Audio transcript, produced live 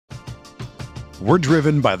We're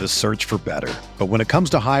driven by the search for better. But when it comes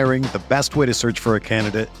to hiring, the best way to search for a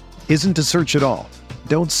candidate isn't to search at all.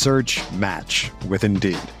 Don't search, match with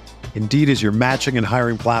Indeed. Indeed is your matching and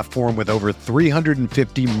hiring platform with over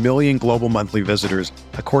 350 million global monthly visitors,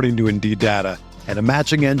 according to Indeed data, and a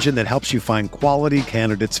matching engine that helps you find quality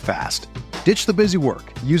candidates fast. Ditch the busy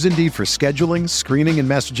work. Use Indeed for scheduling, screening, and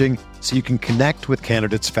messaging so you can connect with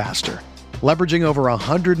candidates faster. Leveraging over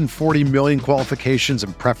 140 million qualifications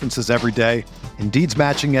and preferences every day, Indeed's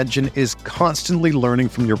matching engine is constantly learning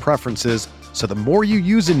from your preferences, so the more you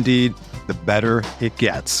use Indeed, the better it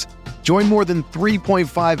gets. Join more than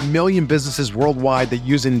 3.5 million businesses worldwide that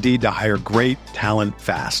use Indeed to hire great talent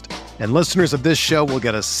fast. And listeners of this show will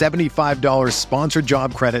get a $75 sponsored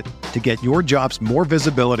job credit to get your jobs more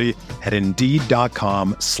visibility at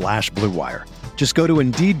Indeed.com/Blue Wire. Just go to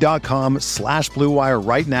Indeed.com/Blue Wire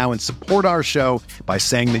right now and support our show by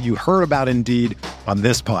saying that you heard about Indeed on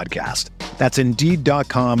this podcast. That's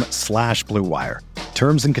Indeed.com/Blue Wire.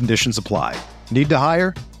 Terms and conditions apply. Need to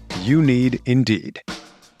hire? You need Indeed.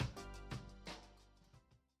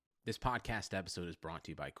 This podcast episode is brought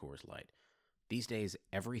to you by Coors Light. These days,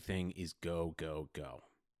 everything is go, go, go.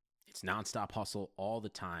 It's nonstop hustle all the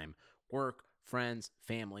time. Work, friends,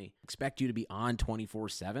 family, expect you to be on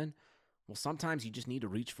 24/7. Well, sometimes you just need to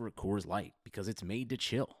reach for a Coors Light because it's made to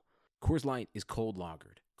chill. Coors Light is cold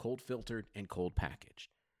lagered, cold filtered, and cold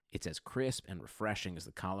packaged. It's as crisp and refreshing as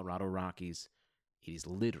the Colorado Rockies. It is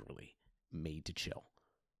literally made to chill.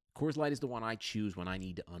 Coors Light is the one I choose when I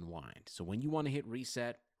need to unwind. So when you want to hit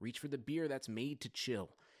reset, reach for the beer that's made to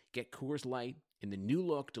chill. Get Coors Light in the new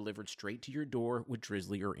look delivered straight to your door with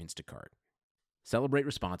Drizzly or Instacart. Celebrate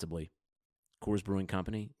responsibly. Coors Brewing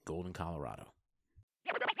Company, Golden, Colorado.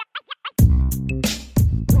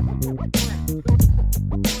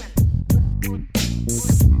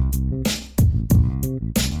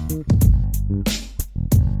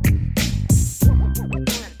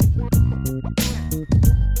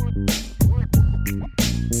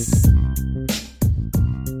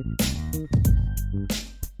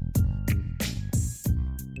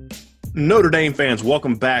 Notre Dame fans,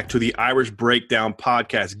 welcome back to the Irish Breakdown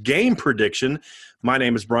Podcast Game Prediction. My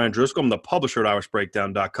name is Brian Driscoll. I'm the publisher at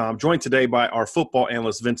irishbreakdown.com, joined today by our football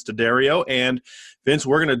analyst, Vince D'Addario. And, Vince,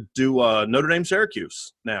 we're going to do Notre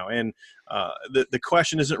Dame-Syracuse now. And the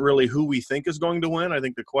question isn't really who we think is going to win. I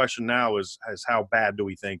think the question now is how bad do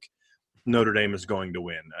we think Notre Dame is going to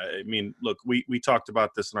win? I mean, look, we talked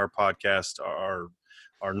about this in our podcast,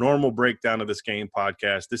 our normal breakdown of this game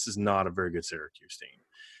podcast. This is not a very good Syracuse team.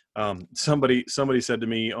 Somebody said to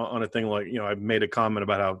me on a thing like, I made a comment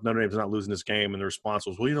about how Notre Dame's not losing this game, and the response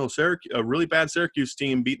was, well, Syracuse, a really bad Syracuse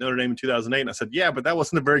team beat Notre Dame in 2008. And I said, yeah, but that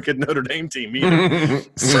wasn't a very good Notre Dame team either.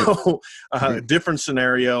 So different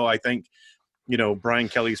scenario. I think, Brian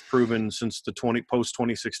Kelly's proven since the post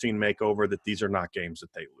 2016 makeover that these are not games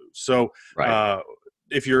that they lose. So right.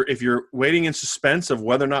 If you're waiting in suspense of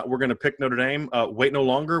whether or not we're going to pick Notre Dame, wait no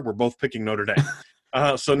longer. We're both picking Notre Dame.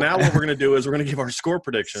 So now what we're going to do is we're going to give our score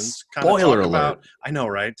predictions. Spoiler alert. I know,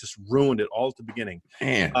 right? Just ruined it all at the beginning.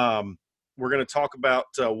 Man. We're going to talk about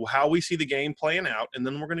how we see the game playing out, and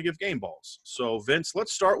then we're going to give game balls. So, Vince,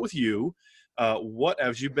 let's start with you.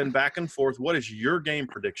 As you've been back and forth, what is your game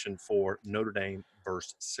prediction for Notre Dame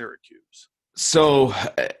versus Syracuse? So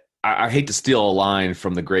I hate to steal a line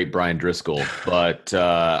from the great Brian Driscoll, but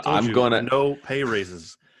I'm going to – no pay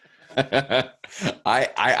raises.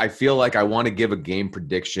 I feel like I want to give a game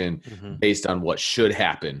prediction based on what should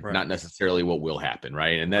happen, right, not necessarily what will happen,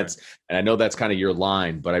 right? And and I know that's kind of your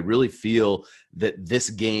line, but I really feel that this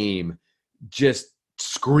game just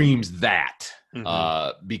screams that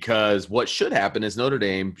because what should happen is Notre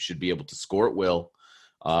Dame should be able to score at will.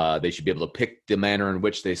 They should be able to pick the manner in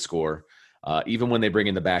which they score. Even when they bring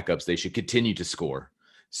in the backups, they should continue to score.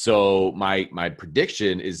 So my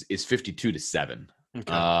prediction is 52-7.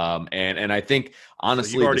 Okay. And I think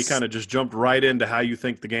honestly, so you already kind of just jumped right into how you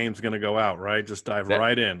think the game's going to go out, right? Just dive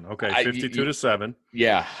right in. Okay. 52-7.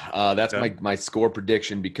 Yeah. That's my score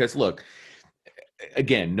prediction because look,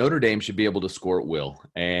 again, Notre Dame should be able to score at will.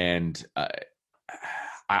 And,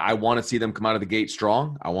 I want to see them come out of the gate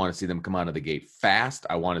strong. I want to see them come out of the gate fast.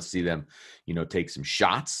 I want to see them, take some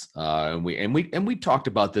shots. And we talked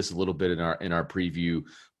about this a little bit in our preview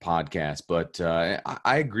podcast, but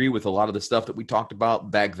I agree with a lot of the stuff that we talked about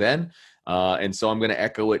back then. And so I'm going to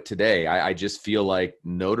echo it today. I just feel like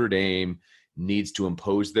Notre Dame needs to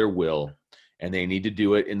impose their will, and they need to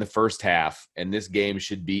do it in the first half. And this game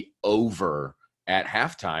should be over at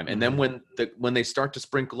halftime. And then when they start to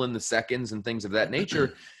sprinkle in the seconds and things of that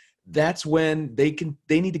nature, that's when they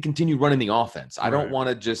need to continue running the offense. I don't Right. want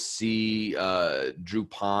to just see Drew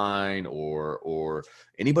Pine or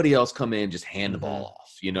anybody else come in just hand the ball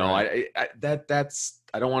off. You know, Right.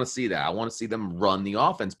 I don't want to see that. I want to see them run the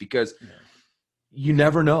offense because you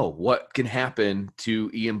never know what can happen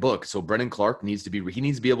to Ian Book. So Brendan Clark needs to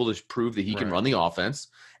be able to prove that he can run the offense,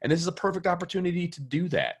 and this is a perfect opportunity to do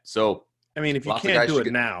that. So I mean, if you can't do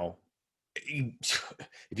it now,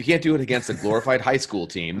 if you can't do it against a glorified high school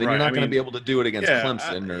team, then you're not going to be able to do it against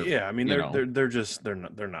Clemson. I mean,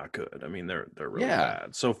 they're not good. I mean, they're really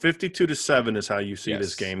bad. So 52-7 is how you see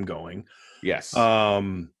this game going. Yes.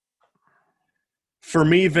 For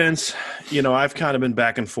me, Vince, you know, I've kind of been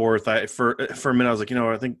back and forth. For a minute, I was like, you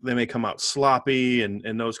know, I think they may come out sloppy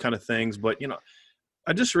and those kind of things. But, you know,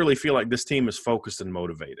 I just really feel like this team is focused and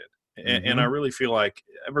motivated. And I really feel like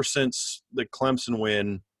ever since the Clemson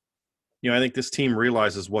win, you know, I think this team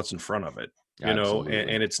realizes what's in front of it, you know,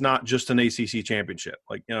 and it's not just an ACC championship.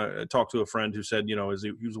 Like, you know, I talked to a friend who said, you know,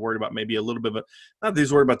 he was worried about maybe a little bit of not that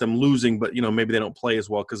he's worried about them losing, but, you know, maybe they don't play as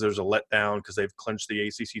well because there's a letdown because they've clinched the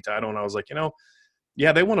ACC title. And I was like, you know,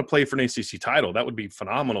 yeah, they want to play for an ACC title. That would be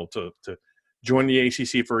phenomenal to join the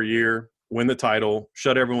ACC for a year, win the title,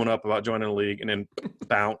 shut everyone up about joining the league, and then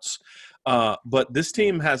bounce. But this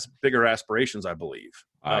team has bigger aspirations, I believe.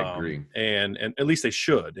 I agree. And at least they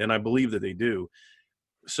should, and I believe that they do.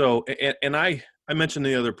 So, and I mentioned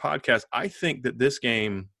in the other podcast, I think that this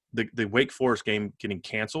game, the Wake Forest game getting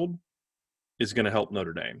canceled is going to help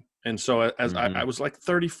Notre Dame. And so as I was like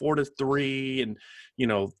 34-3 and, you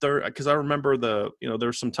know, because I remember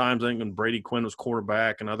there's some times I think when Brady Quinn was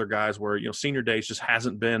quarterback and other guys where, you know, senior days just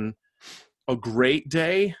hasn't been a great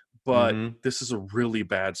day, but this is a really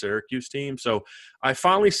bad Syracuse team. So I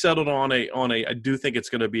finally settled on a I do think it's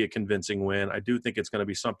going to be a convincing win. I do think it's going to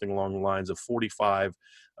be something along the lines of 45-9.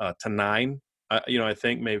 You know, I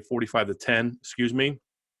think maybe 45-10, excuse me.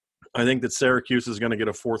 I think that Syracuse is going to get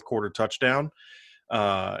a fourth quarter touchdown.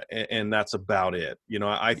 And that's about it. You know,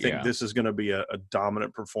 I think this is going to be a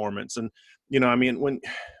dominant performance. And, you know, I mean, when,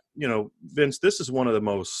 you know, Vince, this is one of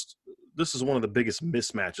the biggest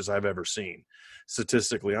mismatches I've ever seen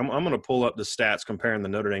statistically. I'm going to pull up the stats comparing the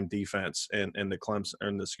Notre Dame defense and the Clemson,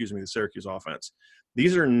 and the Syracuse offense.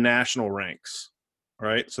 These are national ranks,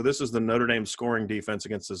 right? So this is the Notre Dame scoring defense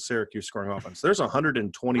against the Syracuse scoring offense. There's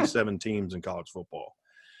 127 teams in college football,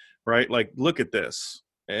 right? Like, look at this.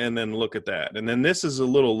 And then look at that. And then this is a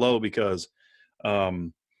little low because,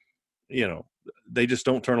 you know, they just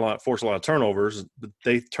don't force a lot of turnovers.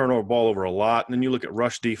 They turn the ball over a lot. And then you look at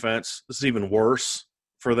rush defense. This is even worse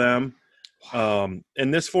for them. And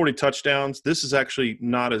this 40 touchdowns, this is actually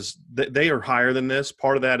not as – they are higher than this.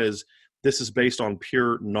 Part of that is this is based on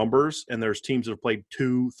pure numbers, and there's teams that have played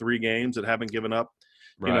 2-3 games that haven't given up,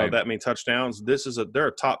 you know, that many touchdowns. They're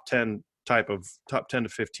a top 10 to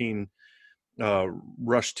 15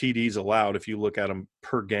 rush TDs allowed if you look at them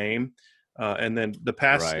per game. And then the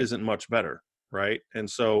pass isn't much better, right? And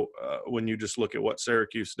so when you just look at what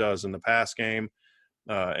Syracuse does in the pass game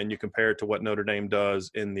and you compare it to what Notre Dame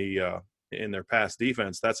does in their pass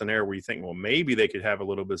defense, that's an area where you think, well, maybe they could have a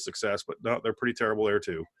little bit of success, but no, they're pretty terrible there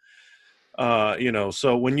too. You know,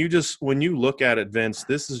 so when you look at it, Vince,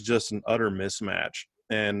 this is just an utter mismatch.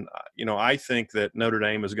 And, you know, I think that Notre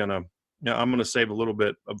Dame is going to, now, I'm going to save a little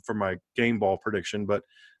bit for my game ball prediction, but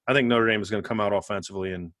I think Notre Dame is going to come out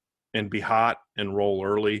offensively and be hot and roll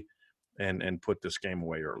early and put this game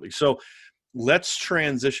away early. So let's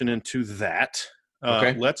transition into that.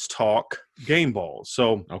 Let's talk game balls.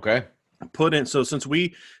 So so since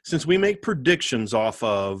we make predictions off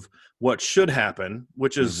of what should happen,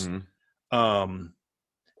 which is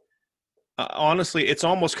honestly, it's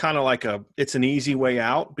almost kind of like it's an easy way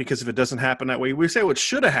out, because if it doesn't happen that way, we say, well, it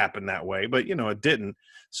should have happened that way, but, you know, it didn't.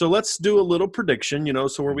 So let's do a little prediction, you know,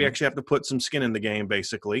 so where we actually have to put some skin in the game,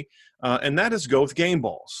 basically. And that is go with game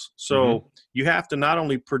balls. So you have to not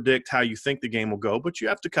only predict how you think the game will go, but you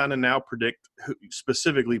have to kind of now predict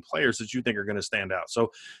specifically players that you think are going to stand out. So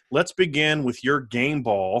let's begin with your game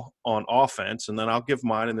ball on offense, and then I'll give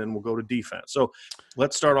mine, and then we'll go to defense. So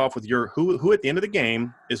let's start off with your who at the end of the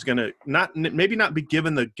game is going to maybe not be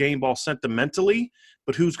given the game ball sentimentally,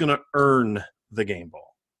 but who's going to earn the game ball.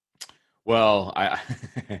 Well,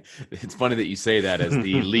 it's funny that you say that as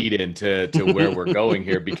the lead-in to where we're going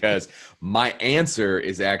here, because my answer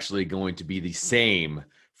is actually going to be the same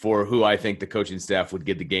for who I think the coaching staff would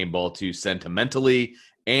get the game ball to sentimentally,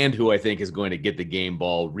 and who I think is going to get the game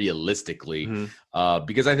ball realistically.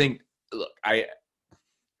 Because I think, look,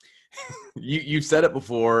 you've said it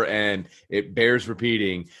before, and it bears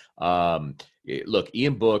repeating. Look,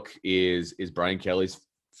 Ian Book is Brian Kelly's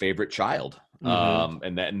favorite child.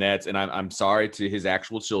 And I'm sorry to his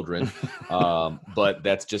actual children, but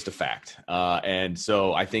that's just a fact. And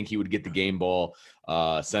so I think he would get the game ball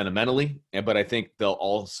sentimentally, but I think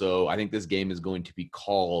I think this game is going to be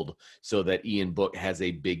called so that Ian Book has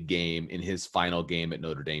a big game in his final game at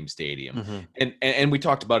Notre Dame Stadium. And we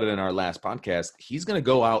talked about it in our last podcast. He's going to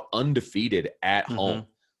go out undefeated at home,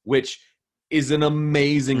 which is an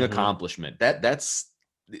amazing accomplishment. That's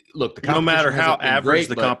look, no matter how average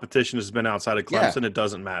the competition has been outside of Clemson, it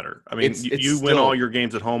doesn't matter. I mean, you win all your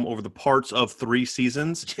games at home over the parts of 3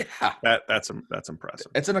 seasons. Yeah, that's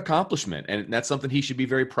impressive. It's an accomplishment, and that's something he should be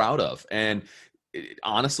very proud of. And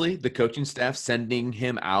honestly, the coaching staff sending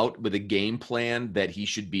him out with a game plan that he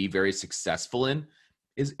should be very successful in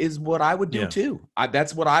is what I would do too.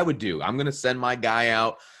 That's what I would do. I'm going to send my guy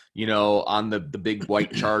out, on the big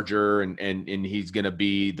white Charger, and he's going to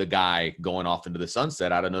be the guy going off into the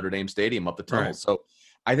sunset out of Notre Dame Stadium up the tunnel. Right. So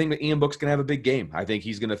I think that Ian Book's going to have a big game. I think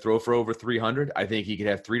he's going to throw for over 300. I think he could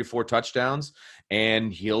have 3 to 4 touchdowns,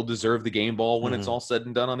 and he'll deserve the game ball when it's all said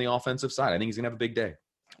and done on the offensive side. I think he's going to have a big day.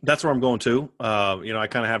 That's where I'm going to. I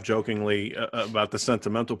kind of have jokingly about the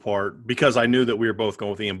sentimental part because I knew that we were both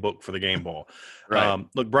going with Ian Book for the game ball. Right.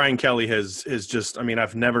 Look, Brian Kelly is just – I mean,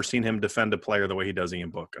 I've never seen him defend a player the way he does Ian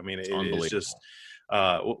Book. I mean, it's just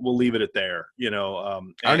we'll leave it at there. I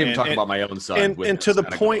don't even talk about my own son. And to the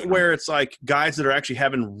point where it's like guys that are actually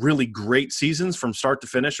having really great seasons from start to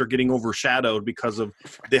finish are getting overshadowed because of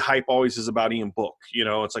the hype always is about Ian Book.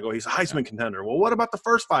 It's like, oh, he's a Heisman contender. Well, what about the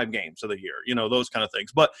first 5 games of the year? Those kind of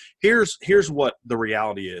things. But here's what the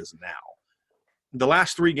reality is now. The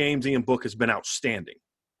last 3 games, Ian Book has been outstanding.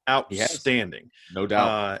 Outstanding, no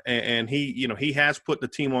doubt. And he has put the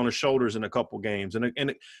team on his shoulders in a couple games,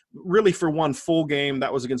 and really for one full game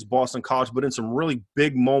that was against Boston College, but in some really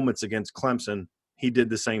big moments against Clemson, he did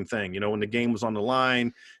the same thing. When the game was on the line,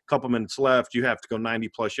 a couple minutes left, you have to go 90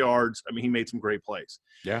 plus yards. I mean, he made some great plays.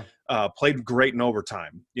 Yeah, played great in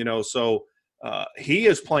overtime. So he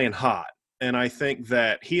is playing hot, and I think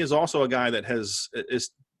that he is also a guy that is.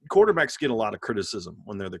 Quarterbacks get a lot of criticism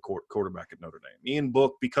when they're the quarterback at Notre Dame. Ian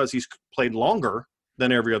Book, because he's played longer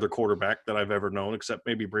than every other quarterback that I've ever known, except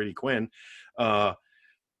maybe Brady Quinn,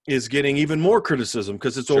 is getting even more criticism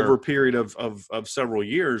because it's over a period of several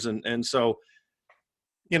years. And so,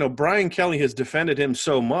 Brian Kelly has defended him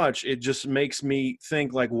so much, it just makes me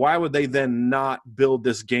think, like, why would they then not build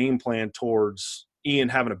this game plan towards Ian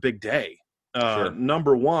having a big day?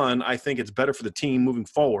 Number one, I think it's better for the team moving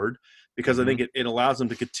forward, because I think it allows them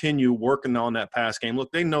to continue working on that pass game.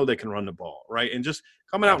 Look, they know they can run the ball, right? And just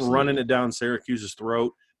coming out and running it down Syracuse's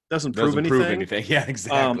throat doesn't prove anything. Yeah,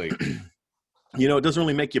 exactly. It doesn't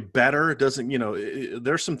really make you better. It doesn't,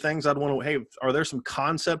 there's some things I'd want to, hey, are there some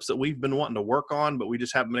concepts that we've been wanting to work on, but we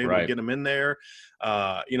just haven't been able to get them in there?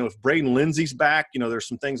 If Braden Lindsey's back, there's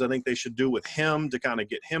some things I think they should do with him to kind of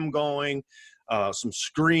get him going, some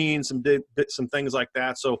screens, some things like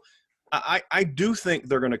that. So, I do think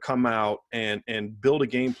they're going to come out and build a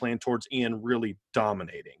game plan towards Ian really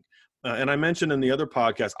dominating. And I mentioned in the other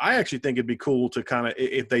podcast, I actually think it'd be cool to kind of,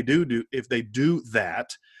 if they do that,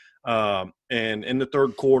 and in the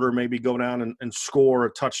third quarter, maybe go down and score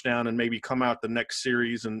a touchdown and maybe come out the next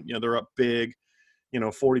series and, they're up big,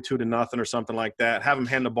 42-0 or something like that. Have them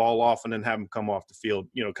hand the ball off and then have them come off the field.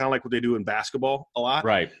 Kind of like what they do in basketball a lot.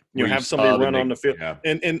 Right. Have somebody run on the field. Yeah.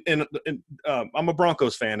 And I'm a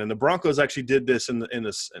Broncos fan, and the Broncos actually did this in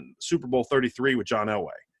Super Bowl 33 with John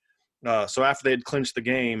Elway. So after they had clinched the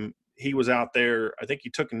game, he was out there. I think he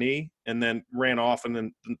took a knee and then ran off, and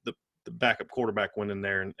then the backup quarterback went in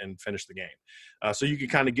there and finished the game. So you could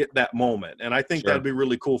kind of get that moment, and I think that'd be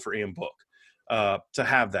really cool for Ian Book. To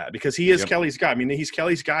have that, because he is Kelly's guy. I mean, he's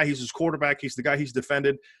Kelly's guy. He's his quarterback. He's the guy he's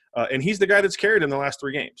defended. And he's the guy that's carried him the last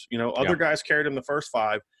 3 games. Other guys carried him the first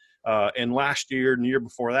 5 and last year and the year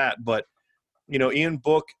before that. But, Ian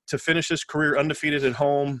Book, to finish his career undefeated at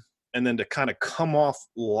home and then to kind of come off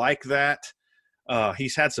like that,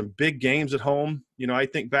 he's had some big games at home. I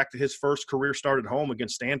think back to his first career start at home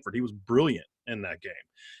against Stanford. He was brilliant in that game.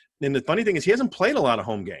 And the funny thing is he hasn't played a lot of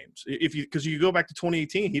home games. Because you go back to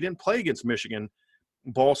 2018, he didn't play against Michigan,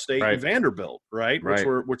 Ball State, and Vanderbilt, right?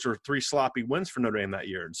 Which were 3 sloppy wins for Notre Dame that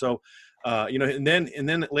year. And so, and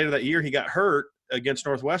then later that year he got hurt against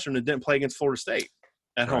Northwestern and didn't play against Florida State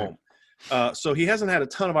at home. So he hasn't had a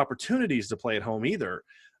ton of opportunities to play at home either.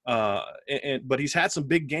 But he's had some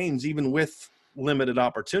big games even with limited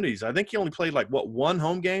opportunities. I think he only played 1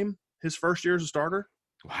 home game his first year as a starter.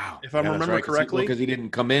 Wow. If I remember correctly. Because he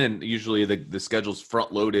didn't come in, and usually the schedule's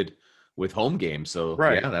front-loaded with home games. So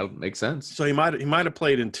right. Yeah, that would make sense. So he might have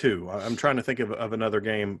played in 2. I'm trying to think of another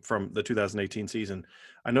game from the 2018 season.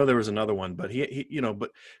 I know there was another one, but he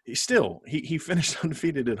but he finished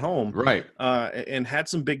undefeated at home, right? And had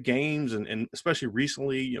some big games, and especially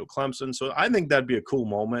recently, Clemson. So I think that'd be a cool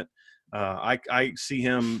moment. I see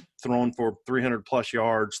him throwing for 300 plus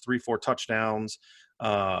yards, 3-4 touchdowns,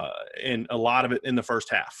 and a lot of it in the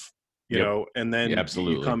first half. And then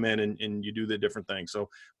you come in and you do the different things. So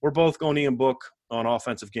we're both going Ian Book on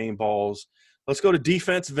offensive game balls. Let's go to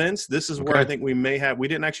defense, Vince. This is where I think we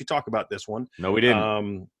didn't actually talk about this one. No, we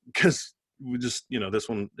didn't. Because we just, this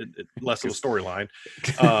one, less of a storyline.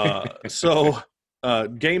 So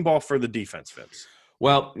game ball for the defense, Vince.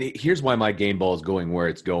 Well, here's why my game ball is going where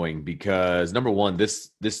it's going, because number one,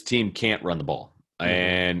 this team can't run the ball.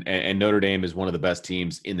 Mm-hmm. And Notre Dame is one of the best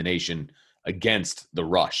teams in the nation against the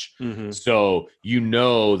rush. Mm-hmm. So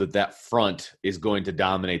that front is going to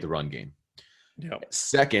dominate the run game. Yep.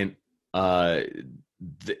 Second,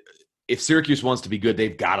 if Syracuse wants to be good,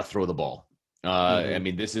 they've got to throw the ball. I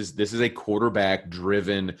mean, this is a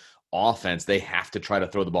quarterback-driven offense. They have to try to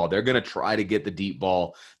throw the ball. They're going to try to get the deep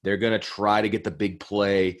ball. They're going to try to get the big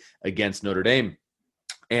play against Notre Dame.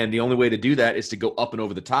 And the only way to do that is to go up and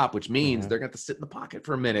over the top, which means they're going to have to sit in the pocket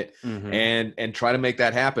for a minute and try to make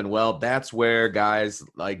that happen. Well, that's where guys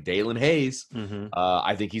like Dalen Hayes,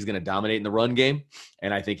 I think he's going to dominate in the run game,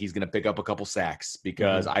 and I think he's going to pick up a couple sacks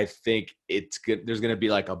because I think there's going to be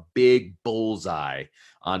like a big bullseye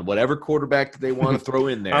on whatever quarterback they want to throw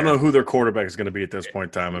in there. I don't know who their quarterback is going to be at this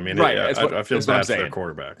point in time. I mean, right. I feel bad for their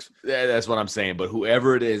quarterbacks. That's what I'm saying. But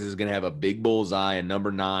whoever it is going to have a big bullseye, and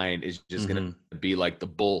number 9 is just going to be like the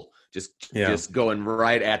bull, just going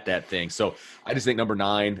right at that thing. So I just think number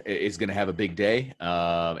 9 is going to have a big day.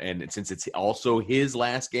 And since it's also his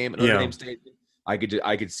last game at Notre Dame State, I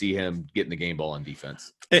could see him getting the game ball on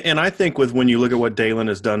defense. And I think when you look at what Dalen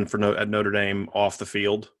has done at Notre Dame off the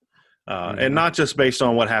field, and not just based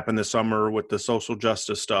on what happened this summer with the social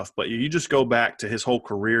justice stuff, but you just go back to his whole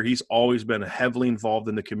career. He's always been heavily involved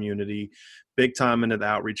in the community, big time into the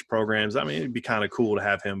outreach programs. I mean, it'd be kind of cool to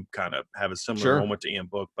have him kind of have a similar moment to Ian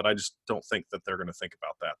Book, but I just don't think that they're going to think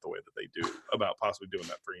about that the way that they do about possibly doing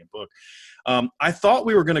that for Ian Book. I thought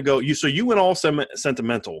we were going to go – so you went all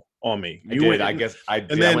sentimental on me. I guess I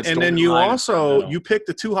did. And then you also – you picked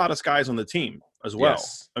the 2 hottest guys on the team as well.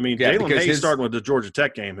 Yes. I mean, Dalen Hayes starting with the Georgia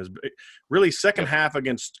Tech game has really second half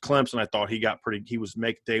against Clemson. I thought Dalen was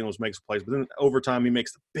making some plays, but then overtime he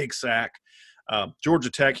makes the big sack. Georgia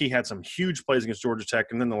Tech, he had some huge plays against Georgia Tech,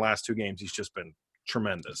 and then the last 2 games he's just been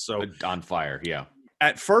tremendous. So on fire, yeah.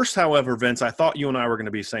 At first, however, Vince, I thought you and I were going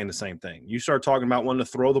to be saying the same thing. You started talking about wanting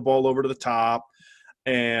to throw the ball over to the top,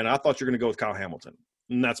 and I thought you were going to go with Kyle Hamilton,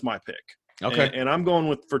 and that's my pick. Okay. And I'm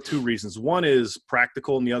going for 2 reasons. One is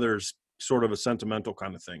practical, and the other is sort of a sentimental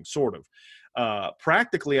kind of thing, sort of.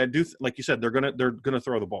 Practically, I do like you said, they're gonna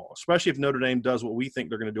throw the ball, especially if Notre Dame does what we think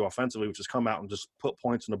they're going to do offensively, which is come out and just put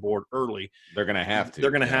points on the board early. They're going to have to.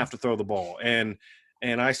 They're going to have to throw the ball, and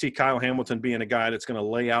I see Kyle Hamilton being a guy that's going to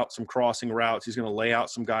lay out some crossing routes. He's going to lay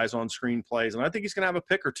out some guys on screen plays, and I think he's going to have a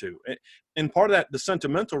pick or 2. And part of that, the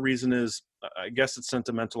sentimental reason is, I guess it's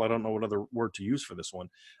sentimental. I don't know what other word to use for this one.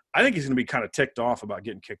 I think he's going to be kind of ticked off about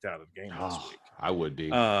getting kicked out of the game this week. I would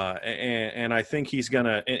be. And I think he's going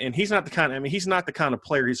to – and he's not the kind – I mean, he's not the kind of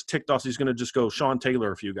player he's ticked off. He's going to just go Sean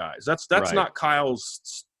Taylor a few guys. That's right. Not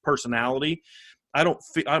Kyle's personality. I don't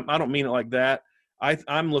mean it like that.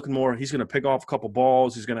 I'm looking more – he's going to pick off a couple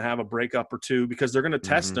balls. He's going to have a breakup or 2 because they're going to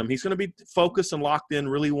test him. He's going to be focused and locked in,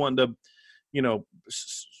 really wanting to,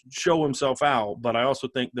 show himself out. But I also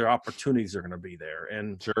think their opportunities are going to be there.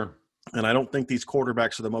 And sure. And I don't think these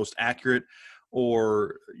quarterbacks are the most accurate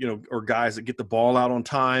or guys that get the ball out on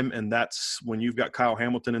time. And that's when you've got Kyle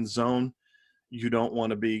Hamilton in the zone, you don't want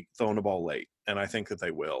to be throwing the ball late. And I think that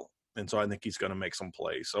they will. And so I think he's going to make some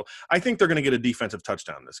plays. So I think they're going to get a defensive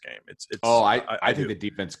touchdown this game. I think the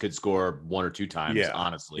defense could score 1 or 2 times,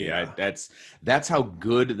 honestly. Yeah. That's how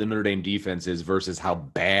good the Notre Dame defense is versus how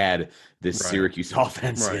bad this Syracuse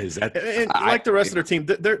offense is. And like the rest of their team,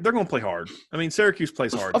 they're going to play hard. I mean, Syracuse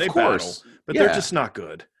plays hard. They battle, but they're just not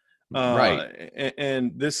good. Right.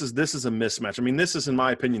 And this is a mismatch. I mean, this is, in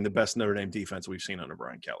my opinion, the best Notre Dame defense we've seen under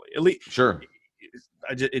Brian Kelly. At least, sure.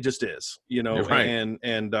 It just is, right.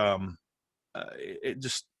 and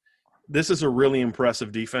this is a really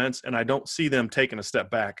impressive defense, and I don't see them taking a step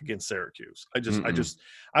back against Syracuse. I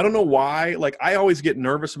don't know why. Like, I always get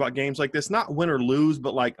nervous about games like this, not win or lose,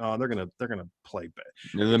 but like, they're gonna play bad.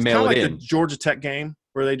 It's kind of like the Georgia Tech game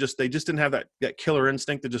where they just didn't have that killer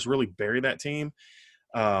instinct to just really bury that team.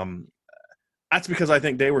 That's because I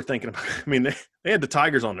think they were thinking about, I mean, they had the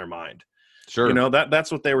Tigers on their mind. Sure. You know,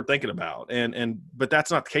 that's what they were thinking about. But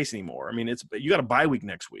that's not the case anymore. I mean, you got a bye week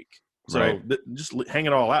next week. So right. Just hang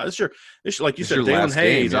it all out. It's like you said, Dalen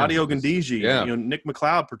Hayes, Adio Gandiji, Nick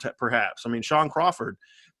McLeod, perhaps. I mean, Sean Crawford,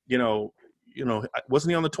 wasn't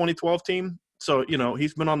he on the 2012 team? So,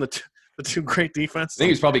 he's been on the two great defense. I think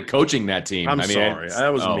he's probably coaching that team. I'm sorry.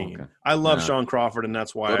 That was mean. Okay. I love Sean Crawford, and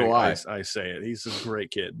that's why I say it. He's a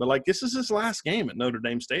great kid. But, this is his last game at Notre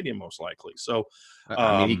Dame Stadium, most likely. So,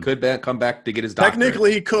 he could come back to get his doctorate.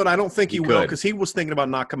 Technically, he could. I don't think he will, because he was thinking about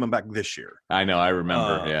not coming back this year. I know. I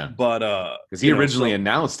remember, yeah. But because he originally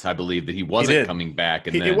announced, I believe, that he wasn't coming back.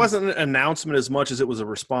 And it wasn't an announcement as much as it was a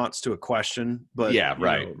response to a question. But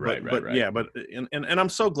right. Yeah, but I'm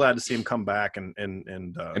so glad to see him come back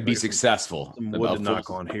and be successful. Some wood to knock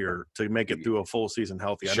on here to make it through a full season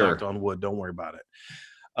healthy. I knocked on wood. Don't worry about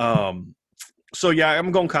it. So, yeah,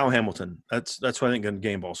 I'm going Kyle Hamilton. That's what I think in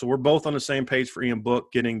game ball. So we're both on the same page for Ian Book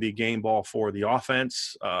getting the game ball for the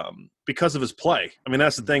offense because of his play. I mean,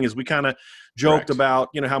 that's the thing is we kind of joked about,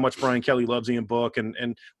 how much Brian Kelly loves Ian Book,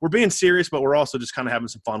 and we're being serious, but we're also just kind of having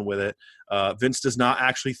some fun with it. Vince does not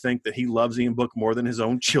actually think that he loves Ian Book more than his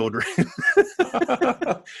own children.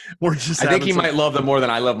 I think he might love them more than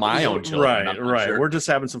I love my own children. Right. Sure. We're just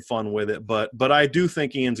having some fun with it, but I do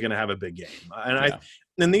think Ian's going to have a big game.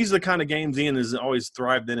 And these are the kind of games Ian has always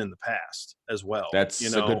thrived in the past as well. That's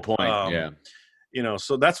a good point.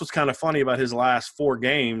 So that's what's kind of funny about his last 4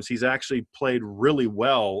 games. He's actually played really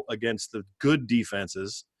well against the good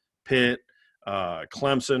defenses, Pitt,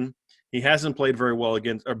 Clemson. He hasn't played very well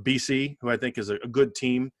against BC, who I think is a good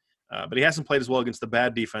team, but he hasn't played as well against the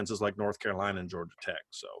bad defenses like North Carolina and Georgia Tech.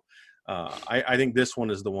 So I think this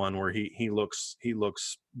one is the one where he looks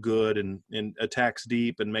good and attacks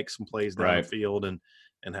deep and makes some plays downfield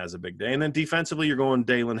and has a big day. And then defensively, you're going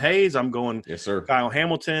Dalen Hayes. I'm going Kyle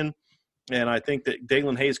Hamilton. And I think that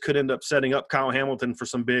Dalen Hayes could end up setting up Kyle Hamilton for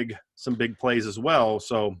some big plays as well.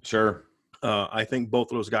 So sure. I think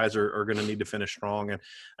both of those guys are going to need to finish strong. And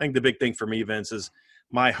I think the big thing for me, Vince, is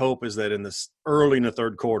my hope is that in this early in the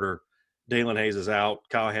third quarter, Dalen Hayes is out,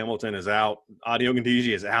 Kyle Hamilton is out, Adio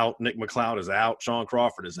Gandiji is out, Nick McLeod is out, Sean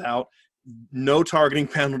Crawford is out. No targeting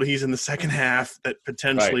penalties in the second half that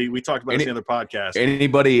potentially we talked about in the other podcast.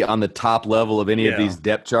 Anybody on the top level of any of these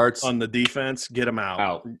depth charts on the defense, get them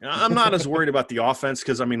out. I'm not as worried about the offense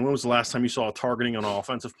because, I mean, when was the last time you saw a targeting on an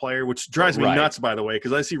offensive player, which drives me nuts, by the way,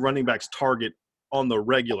 because I see running backs target on the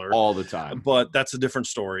regular all the time. But that's a different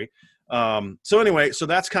story. So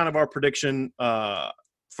that's kind of our prediction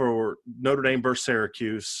for Notre Dame versus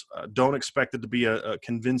Syracuse. Don't expect it to be a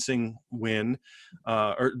convincing win.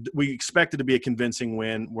 Or we expect it to be a convincing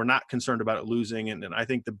win. We're not concerned about it losing. And I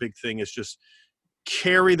think the big thing is just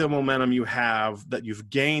carry the momentum you have that you've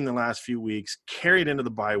gained the last few weeks, carry it into the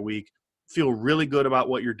bye week, feel really good about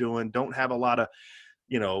what you're doing. Don't have a lot of,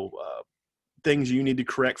 things you need to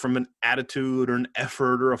correct from an attitude or an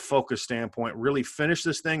effort or a focus standpoint. Really finish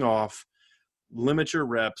this thing off. Limit your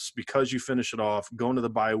reps because you finish it off, go into the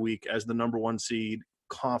bye week as the number 1 seed,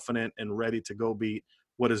 confident and ready to go beat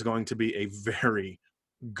what is going to be a very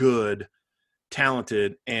good,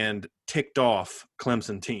 talented, and ticked off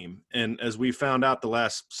Clemson team. And as we found out the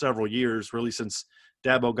last several years, really since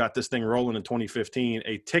Dabo got this thing rolling in 2015,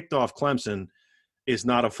 a ticked off Clemson is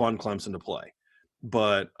not a fun Clemson to play.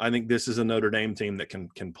 But I think this is a Notre Dame team that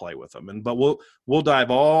can play with them. But we'll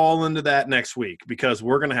dive all into that next week because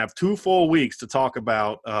we're going to have 2 full weeks to talk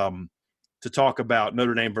about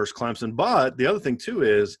Notre Dame versus Clemson. But the other thing too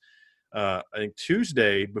is I think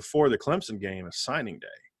Tuesday before the Clemson game is signing day.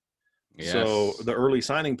 Yes. So the early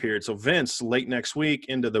signing period. So Vince, late next week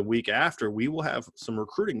into the week after, we will have some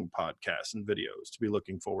recruiting podcasts and videos to be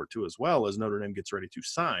looking forward to as well as Notre Dame gets ready to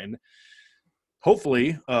sign.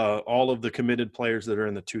 Hopefully, all of the committed players that are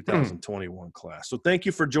in the 2021 class. So thank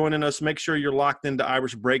you for joining us. Make sure you're locked into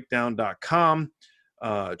irishbreakdown.com.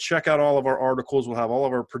 Check out all of our articles. We'll have all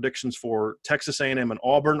of our predictions for Texas A&M and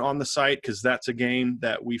Auburn on the site because that's a game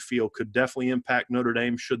that we feel could definitely impact Notre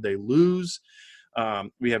Dame should they lose.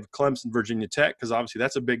 We have Clemson, Virginia Tech because obviously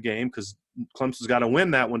that's a big game because Clemson's got to win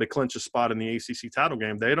that one to clinch a spot in the ACC title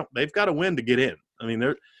game. They've got to win to get in. I mean,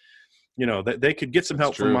 they could get some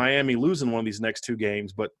help from Miami losing one of these next 2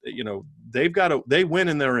 games, but they win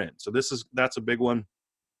and they're in. So that's a big one.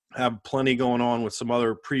 Have plenty going on with some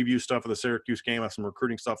other preview stuff of the Syracuse game. I have some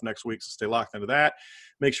recruiting stuff next week, so stay locked into that.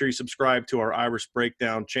 Make sure you subscribe to our Irish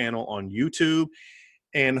Breakdown channel on YouTube.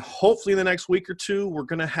 And hopefully in the next week or 2, we're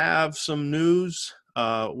going to have some news.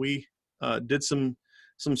 We did some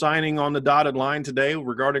signing on the dotted line today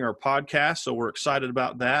regarding our podcast, so we're excited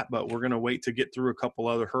about that, but we're going to wait to get through a couple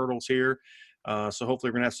other hurdles here So hopefully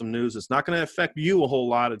we're going to have some news. It's not going to affect you a whole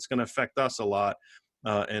lot. It's going to affect us a lot,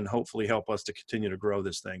 and hopefully help us to continue to grow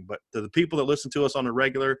this thing. But to the people that listen to us on a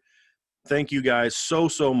regular, thank you guys so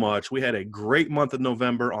much. We had a great month of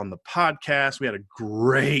November on the podcast. We had a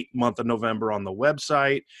great month of November on the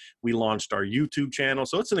website. We launched our YouTube channel.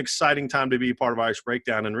 So it's an exciting time to be a part of Irish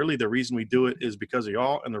Breakdown. And really the reason we do it is because of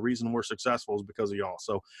y'all, and the reason we're successful is because of y'all.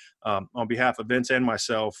 So on behalf of Vince and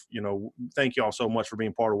myself, thank you all so much for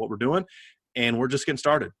being part of what we're doing. And we're just getting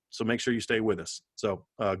started. So make sure you stay with us. So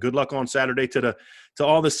good luck on Saturday to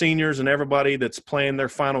all the seniors and everybody that's playing their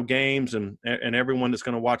final games, and everyone that's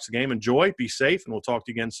going to watch the game. Enjoy, be safe, and we'll talk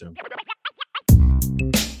to you again soon.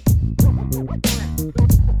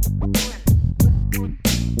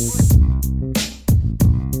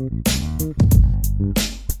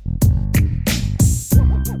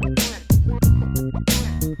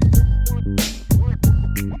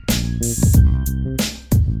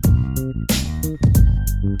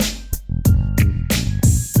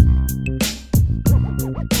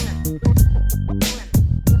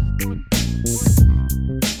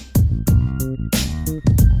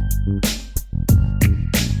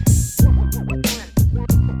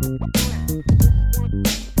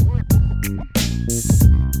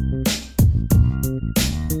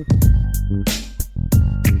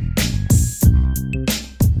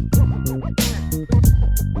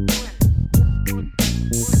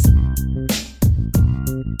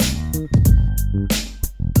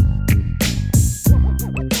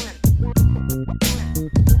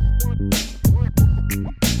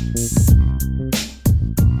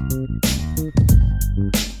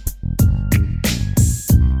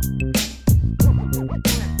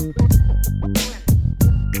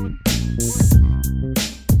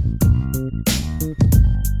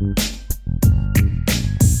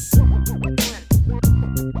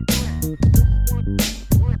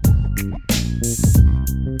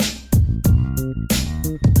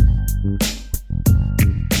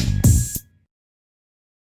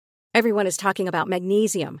 Everyone is talking about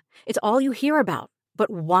magnesium. It's all you hear about. But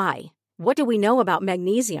why? What do we know about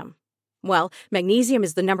magnesium? Well, magnesium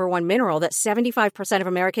is the number one mineral that 75% of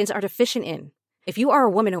Americans are deficient in. If you are a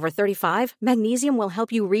woman over 35, magnesium will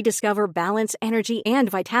help you rediscover balance, energy, and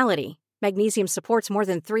vitality. Magnesium supports more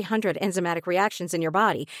than 300 enzymatic reactions in your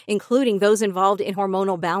body, including those involved in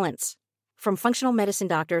hormonal balance. From functional medicine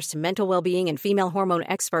doctors to mental well-being and female hormone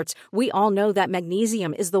experts, we all know that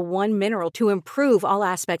magnesium is the one mineral to improve all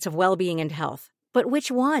aspects of well-being and health. But which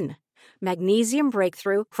one? Magnesium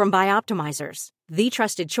Breakthrough from Bioptimizers, the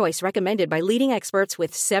trusted choice recommended by leading experts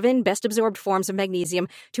with 7 best-absorbed forms of magnesium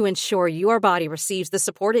to ensure your body receives the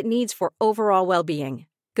support it needs for overall well-being.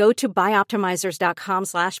 Go to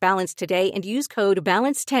bioptimizers.com/balance today and use code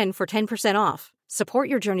BALANCE10 for 10% off. Support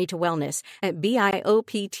your journey to wellness at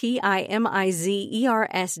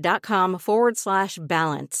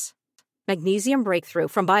bioptimizers.com/balance. Magnesium Breakthrough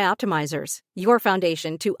from Bioptimizers, your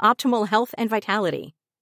foundation to optimal health and vitality.